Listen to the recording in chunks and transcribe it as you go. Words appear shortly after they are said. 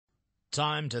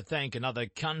Time to thank another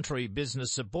country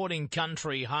business supporting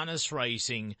country harness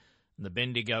racing. The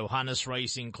Bendigo Harness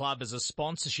Racing Club is a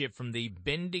sponsorship from the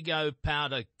Bendigo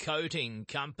Powder Coating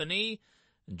Company.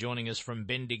 And joining us from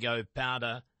Bendigo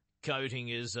Powder Coating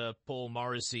is Paul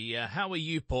Morrissey. How are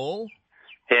you, Paul?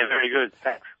 Yeah, very good.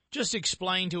 Thanks. Just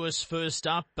explain to us first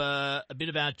up a bit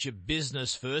about your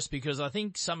business first, because I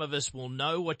think some of us will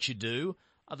know what you do.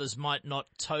 Others might not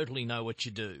totally know what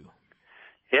you do.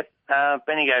 Yep.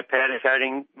 Bendigo Powder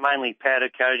Coating, mainly powder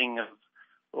coating of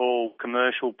all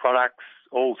commercial products,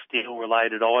 all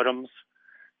steel-related items,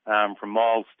 from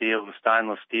mild steel to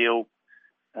stainless steel,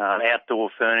 outdoor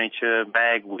furniture,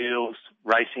 mag wheels,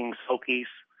 racing sulkies.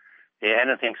 Yeah,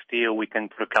 anything steel, we can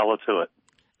put a colour to it.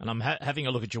 And I'm having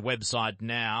a look at your website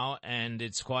now, and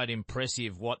it's quite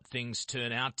impressive what things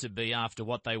turn out to be after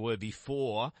what they were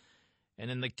before. And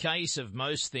in the case of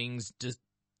most things,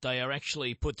 they are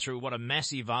actually put through a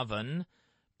massive oven,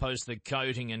 post the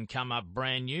coating, and come up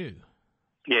brand new.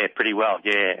 Yeah, pretty well,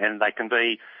 yeah. And they can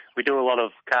be, we do a lot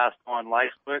of cast iron lace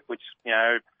work, which,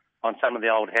 on some of the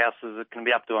old houses, it can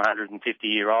be up to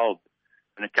 150-year-old,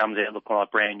 and it comes out looking like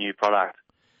brand new product.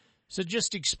 So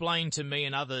just explain to me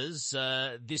and others,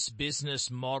 this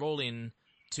business model in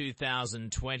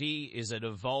 2020, is it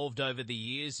evolved over the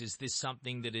years? Is this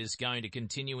something that is going to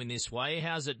continue in this way?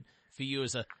 How's it for you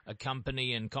as a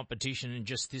company and competition in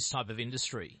just this type of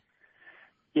industry?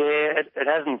 Yeah, it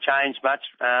hasn't changed much.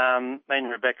 Me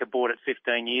and Rebecca bought it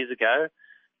 15 years ago,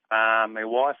 my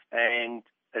wife, and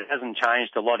it hasn't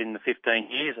changed a lot in the 15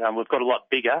 years. We've got a lot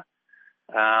bigger,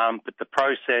 but the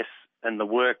process and the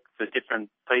work for different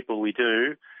people we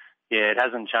do, yeah, it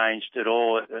hasn't changed at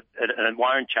all. It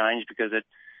won't change because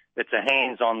it's a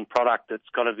hands-on product that's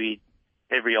got to be,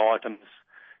 every item's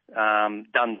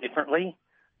done differently.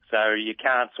 So you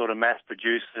can't sort of mass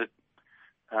produce it.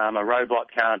 A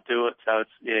robot can't do it. So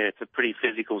it's a pretty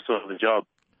physical sort of a job.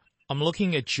 I'm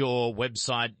looking at your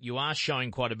website. You are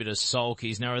showing quite a bit of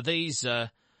sulkies. Now, are these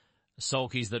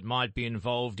sulkies that might be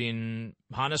involved in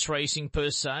harness racing per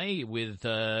se with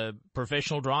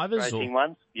professional drivers? Racing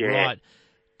ones, yeah. Right.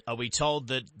 Are we told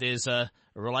that there's a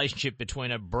relationship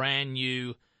between a brand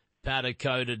new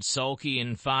powder-coated sulky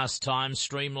and fast time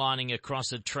streamlining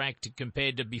across a track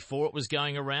compared to before it was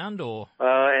going around, or?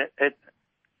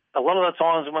 A lot of the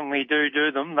times when we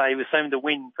do them, they seem to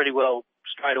win pretty well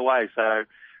straight away, so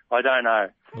I don't know.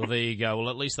 Well, there you go. Well,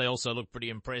 at least they also look pretty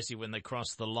impressive when they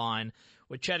cross the line.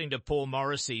 We're chatting to Paul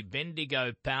Morrissey,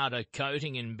 Bendigo Powder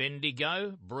Coating in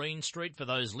Bendigo, Breen Street. For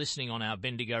those listening on our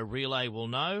Bendigo Relay will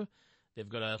know, they've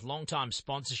got a long-time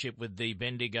sponsorship with the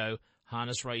Bendigo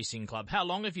Harness Racing Club. How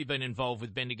long have you been involved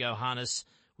with Bendigo Harness,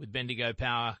 with Bendigo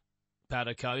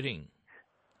Powder Coating?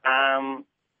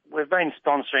 We've been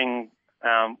sponsoring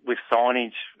with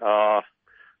signage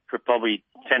for probably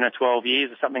 10 or 12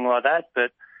 years or something like that.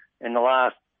 But in the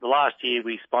last year,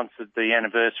 we sponsored the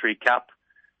Anniversary Cup,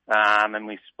 and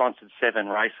we sponsored 7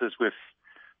 races with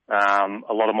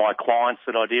a lot of my clients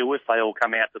that I deal with. They all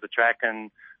come out to the track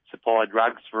and supply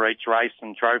drugs for each race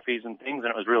and trophies and things,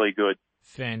 and it was really good.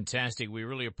 Fantastic. We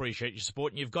really appreciate your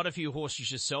support. And you've got a few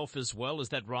horses yourself as well, is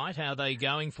that right? How are they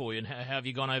going for you, and how have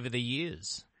you gone over the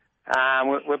years?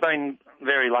 We've been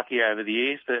very lucky over the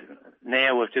years, but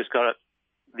now we've just got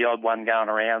the odd one going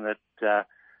around that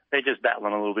they're just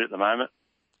battling a little bit at the moment.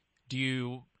 Do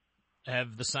you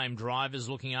have the same drivers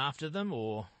looking after them,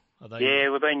 or are they?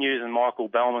 Yeah, we've been using Michael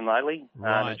Bellman lately.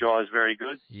 Right. The drive's very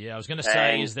good. Yeah, I was going to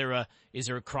say, is there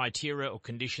a criteria or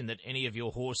condition that any of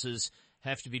your horses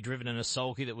have to be driven in a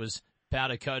sulky that was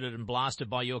powder coated and blasted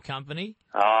by your company?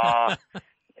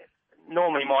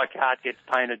 Normally my cart gets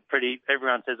painted pretty,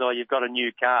 everyone says, oh, you've got a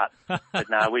new cart. But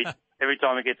no, every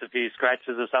time it gets a few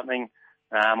scratches or something,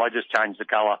 I just change the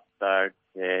colour. So,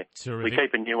 yeah, Terrific. We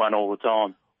keep a new one all the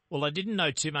time. Well, I didn't know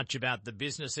too much about the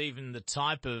business, even the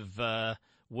type of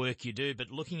work you do, but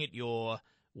looking at your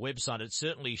website, it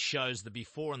certainly shows the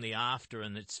before and the after,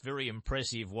 and it's very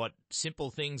impressive what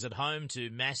simple things at home to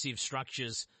massive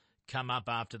structures come up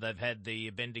after they've had the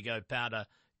Bendigo powder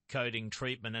coating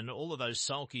treatment, and all of those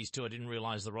sulkies too. I didn't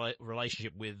realise the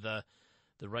relationship with the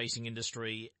racing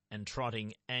industry and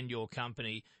trotting and your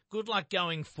company. Good luck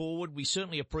going forward. We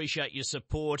certainly appreciate your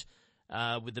support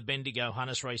with the Bendigo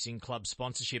Harness Racing Club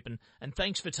sponsorship, and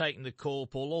thanks for taking the call,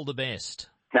 Paul. All the best.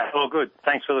 No, all good.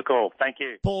 Thanks for the call. Thank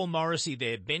you. Paul Morrissey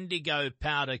there, Bendigo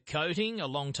Powder Coating, a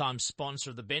long-time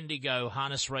sponsor of the Bendigo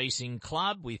Harness Racing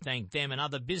Club. We thank them and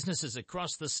other businesses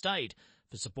across the state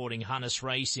for supporting harness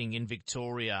racing in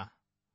Victoria.